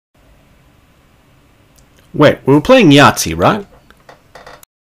Wait, we were playing Yahtzee, right?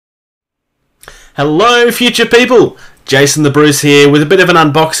 Hello, future people! Jason the Bruce here with a bit of an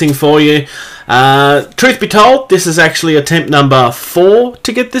unboxing for you. Truth be told, this is actually attempt number 4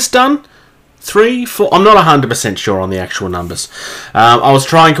 to get this done. 3, 4, I'm not 100% sure on the actual numbers. I was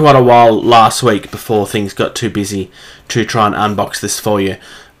trying quite a while last week before things got too busy to try and unbox this for you.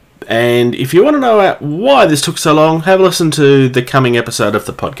 And if you want to know why this took so long, have a listen to the coming episode of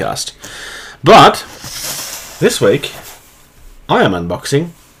the podcast. But this week, I am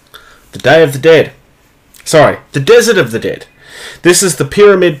unboxing the Day of the Dead. Sorry, the Desert of the Dead. This is the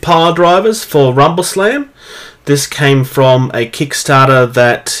Pyramid Piledrivers for Rumbleslam. This came from a Kickstarter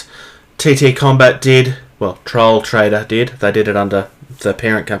that TTCombat did. Well, Troll Trader did. They did it under the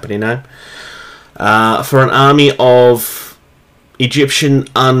parent company name. For an army of Egyptian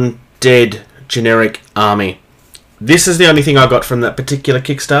undead generic army. This is the only thing I got from that particular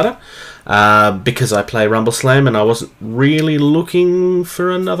Kickstarter. Because I play Rumbleslam and I wasn't really looking for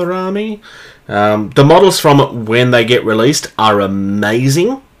another army. The models from it when they get released are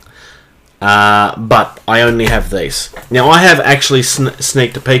amazing, but I only have these. Now I have actually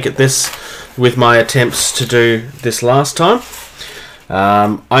sneaked a peek at this with my attempts to do this last time.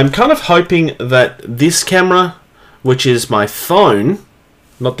 I'm kind of hoping that this camera, which is my phone,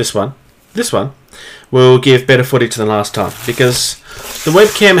 not this one, will give better footage than last time, because the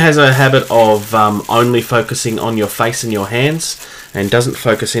webcam has a habit of only focusing on your face and your hands and doesn't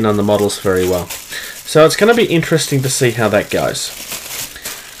focus in on the models very well. So it's going to be interesting to see how that goes.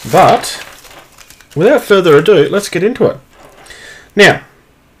 But without further ado, let's get into it. Now,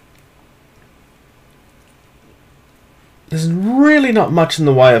 there's really not much in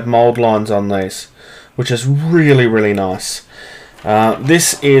the way of mold lines on these, which is really, really nice.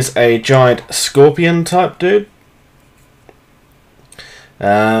 This is a giant scorpion type dude.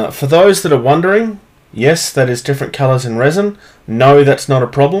 For those that are wondering, yes, that is different colours in resin. No, that's not a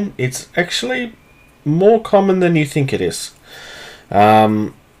problem. It's actually more common than you think it is.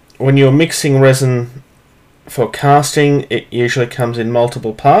 When you're mixing resin for casting, it usually comes in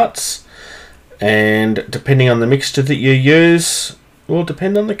multiple parts, and depending on the mixture that you use will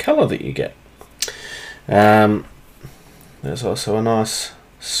depend on the colour that you get. There's also a nice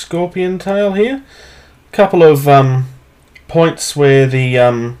scorpion tail here. A couple of points where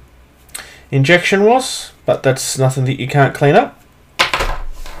the injection was, but that's nothing that you can't clean up.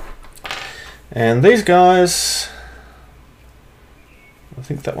 And these guys, I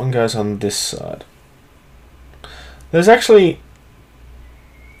think that one goes on this side. There's actually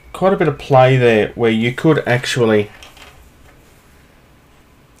quite a bit of play there where you could actually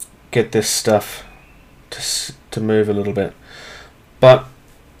get this stuff to move a little bit, but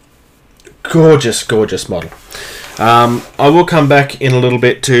gorgeous, gorgeous model. I will come back in a little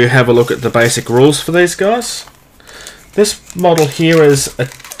bit to have a look at the basic rules for these guys. This model here is a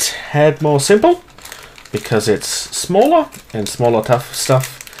tad more simple because it's smaller, and smaller tough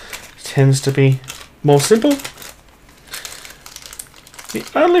stuff tends to be more simple. The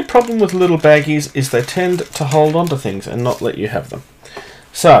only problem with little baggies is they tend to hold onto things and not let you have them.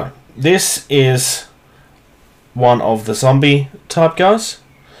 So this is one of the zombie type guys.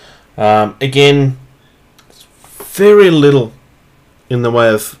 Again, very little in the way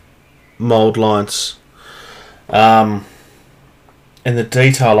of mold lines, and the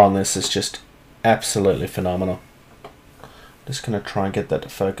detail on this is just absolutely phenomenal. Just going to try and get that to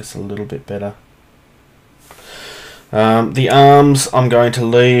focus a little bit better. The arms I'm going to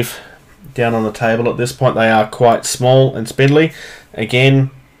leave down on the table at this point. They are quite small and spindly.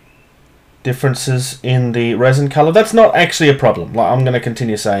 Again, differences in the resin color. That's not actually a problem. Like, I'm going to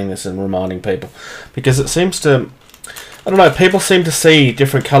continue saying this and reminding people, because it seems to, I don't know, people seem to see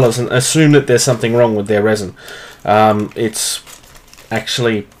different colors and assume that there's something wrong with their resin. It's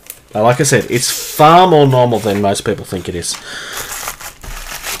actually, like I said, it's far more normal than most people think it is.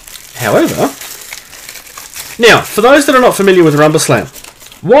 However, now, for those that are not familiar with Rumbleslam,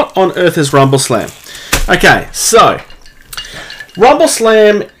 what on earth is Rumbleslam? Okay, so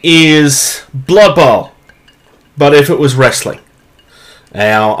Rumbleslam is Blood Bowl, but if it was wrestling.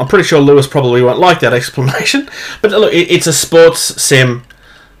 Now, I'm pretty sure Lewis probably won't like that explanation, but look, it's a sports sim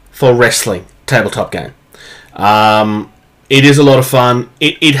for wrestling tabletop game. It is a lot of fun.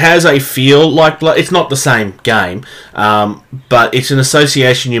 It has a feel like Blood. It's not the same game, but it's an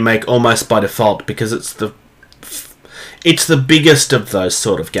association you make almost by default because it's the biggest of those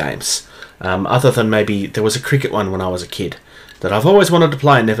sort of games. Other than maybe there was a cricket one when I was a kid that I've always wanted to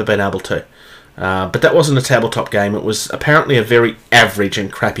play and never been able to. But that wasn't a tabletop game. It was apparently a very average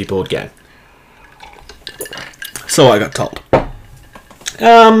and crappy board game. So I got told.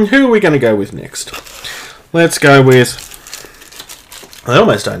 Who are we going to go with next? Let's go with... I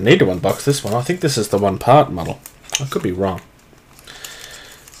almost don't need to unbox this one. I think this is the one part model. I could be wrong.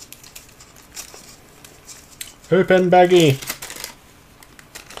 Open baggy.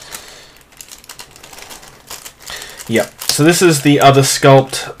 Yep. So this is the other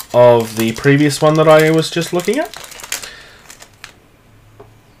sculpt of the previous one that I was just looking at.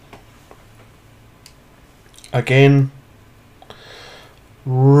 Again,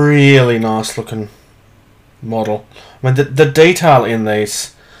 really nice looking model. I mean, the detail in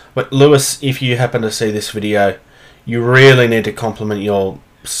these... But Lewis, if you happen to see this video, you really need to compliment your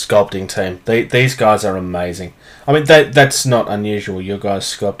sculpting team. These guys are amazing. I mean, that's not unusual. Your guys'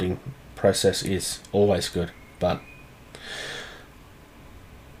 sculpting process is always good, but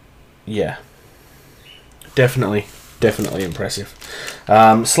yeah, definitely impressive.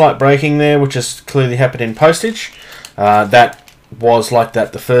 Slight breaking there, which has clearly happened in postage. That was like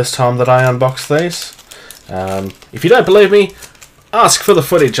that the first time that I unboxed these. If you don't believe me, ask for the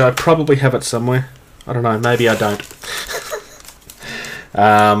footage. I probably have it somewhere. I don't know, maybe I don't.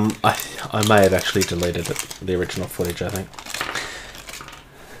 I may have actually deleted it, the original footage, I think.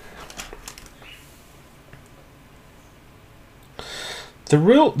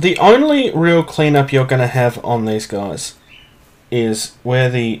 The only real cleanup you're going to have on these guys is where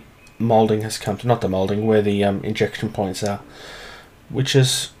the moulding has come to, not the moulding, where the injection points are, which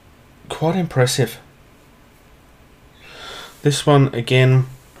is quite impressive. This one again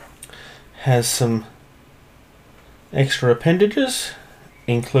has some extra appendages,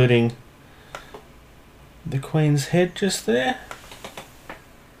 including the Queen's head just there.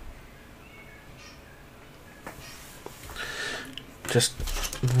 Just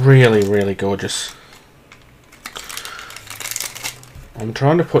really gorgeous. I'm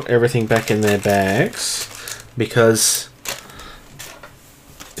trying to put everything back in their bags because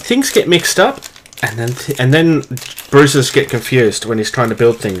things get mixed up, and then Bruce's get confused when he's trying to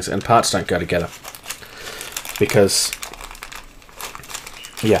build things and parts don't go together. Because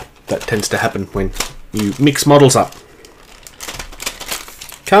yeah, that tends to happen when you mix models up.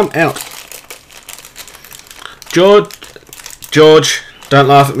 Come out. George, don't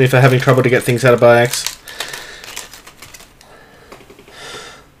laugh at me for having trouble to get things out of bags.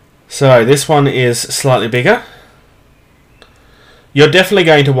 So this one is slightly bigger. You're definitely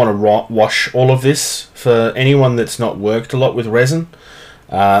going to want to wash all of this. For anyone that's not worked a lot with resin,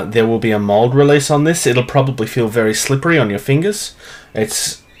 there will be a mold release on this. It'll probably feel very slippery on your fingers.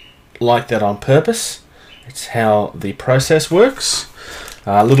 It's like that on purpose. It's how the process works.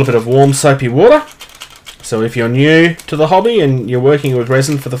 A little bit of warm soapy water. So if you're new to the hobby and you're working with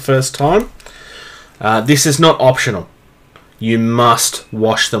resin for the first time, this is not optional. You must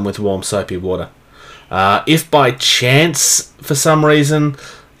wash them with warm soapy water. If by chance, for some reason,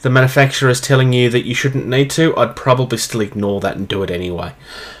 the manufacturer is telling you that you shouldn't need to, I'd probably still ignore that and do it anyway.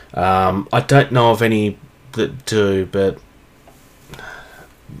 I don't know of any that do, but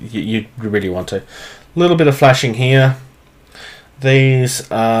you really want to. A little bit of flashing here.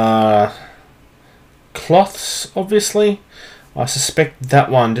 These are cloths, obviously. I suspect that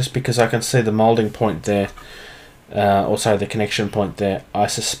one, just because I can see the moulding point there, also the connection point there, I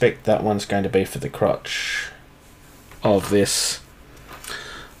suspect that one's going to be for the crotch of this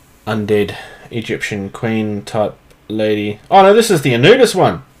undead Egyptian queen type lady. Oh no, this is the Anubis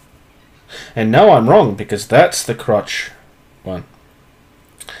one. And no, I'm wrong, because that's the crotch one.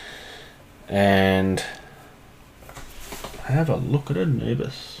 And have a look at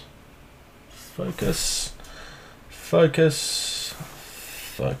Anubis. Focus. Focus.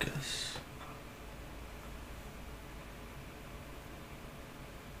 Focus.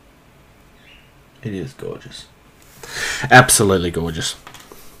 It is gorgeous. Absolutely gorgeous.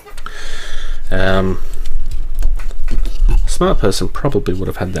 Smart person probably would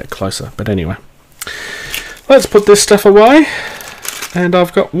have had that closer, but anyway. Let's put this stuff away, and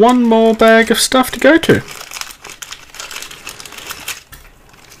I've got one more bag of stuff to go to.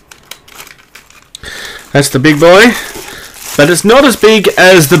 That's the big boy, but it's not as big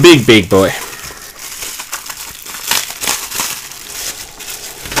as the big boy.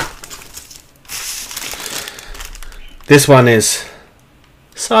 This one is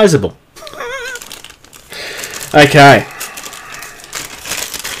sizable. Okay.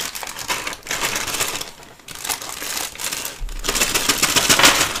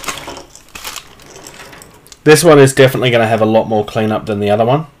 This one is definitely going to have a lot more cleanup than the other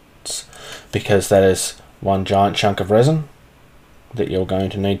one, because that is one giant chunk of resin that you're going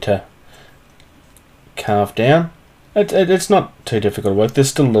to need to carve down. It's not too difficult to work. There's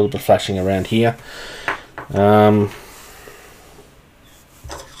still a little bit of flashing around here.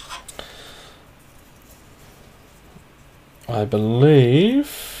 I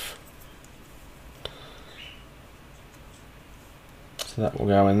believe. So that will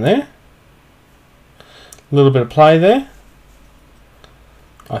go in there. A little bit of play there.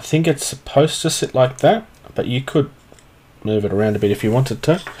 I think it's supposed to sit like that, but you could move it around a bit if you wanted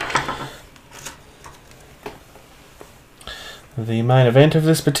to. The main event of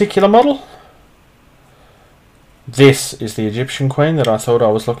this particular model. This is the Egyptian Queen that I thought I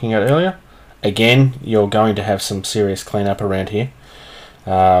was looking at earlier. Again, you're going to have some serious cleanup around here.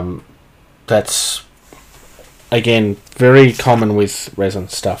 That's, again, very common with resin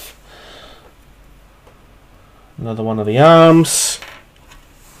stuff. Another one of the arms.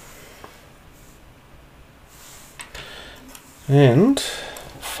 And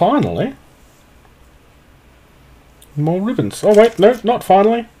finally, more ribbons. Oh wait, no, not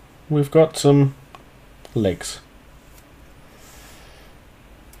finally. We've got some legs.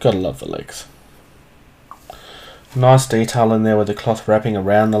 Gotta love the legs. Nice detail in there with the cloth wrapping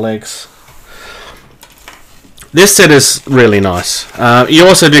around the legs. This set is really nice. You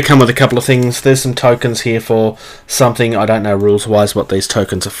also do come with a couple of things. There's some tokens here for something. I don't know rules-wise what these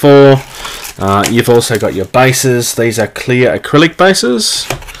tokens are for. You've also got your bases. These are clear acrylic bases.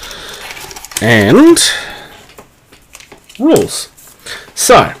 And rules.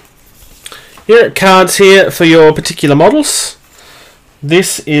 So, here are cards here for your particular models.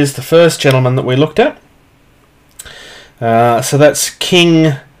 This is the first gentleman that we looked at. So that's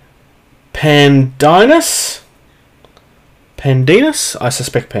King Pandinus. Pandinus? I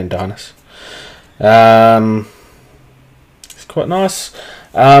suspect Pandinus. It's quite nice.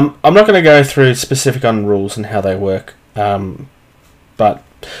 I'm not going to go through specific on rules and how they work, but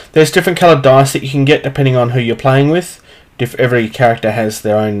there's different coloured dice that you can get depending on who you're playing with. Every character has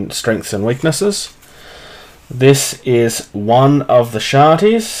their own strengths and weaknesses. This is one of the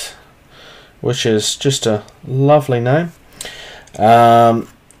Sharties, which is just a lovely name.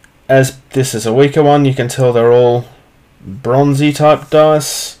 As this is a weaker one, you can tell they're all bronzy type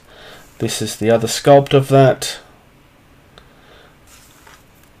dice. This is the other sculpt of that.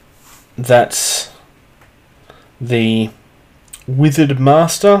 That's the Withered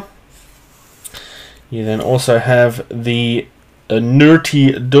Master. You then also have the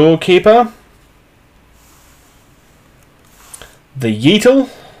Nerty Doorkeeper, the Yeetle,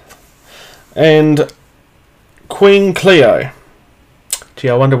 and Queen Cleo. Gee,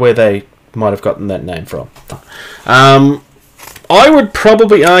 I wonder where they might have gotten that name from. I would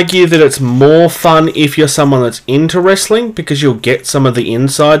probably argue that it's more fun if you're someone that's into wrestling, because you'll get some of the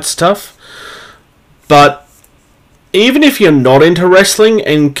inside stuff. But even if you're not into wrestling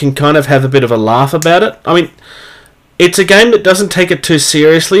and can kind of have a bit of a laugh about it, I mean, it's a game that doesn't take it too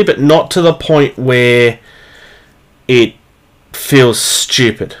seriously, but not to the point where it feels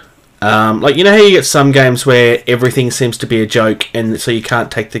stupid. Like, you know how you get some games where everything seems to be a joke and so you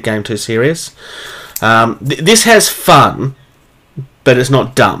can't take the game too serious? This has fun, but it's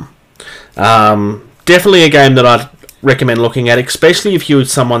not dumb. Definitely a game that I'd recommend looking at, especially if you're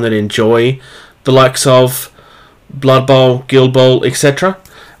someone that enjoy the likes of Blood Bowl, Guild Bowl, etc.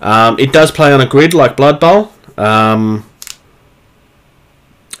 It does play on a grid like Blood Bowl.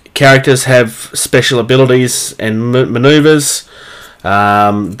 Characters have special abilities and maneuvers.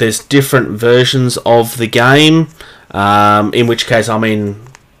 There's different versions of the game, in which case, I mean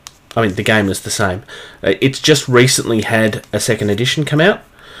the game is the same. It's just recently had a second edition come out.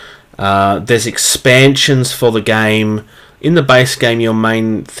 There's expansions for the game. In the base game, your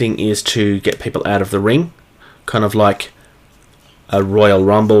main thing is to get people out of the ring, kind of like a Royal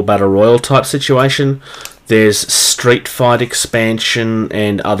Rumble Battle Royal type situation. There's street fight expansion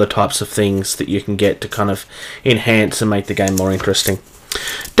and other types of things that you can get to kind of enhance and make the game more interesting.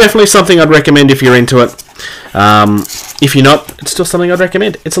 Definitely something I'd recommend if you're into it. If you're not, it's still something I'd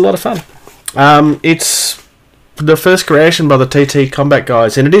recommend. It's a lot of fun. It's the first creation by the TTCombat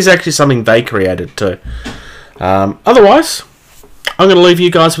guys, and it is actually something they created too. Otherwise, I'm going to leave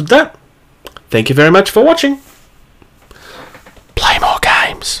you guys with that. Thank you very much for watching.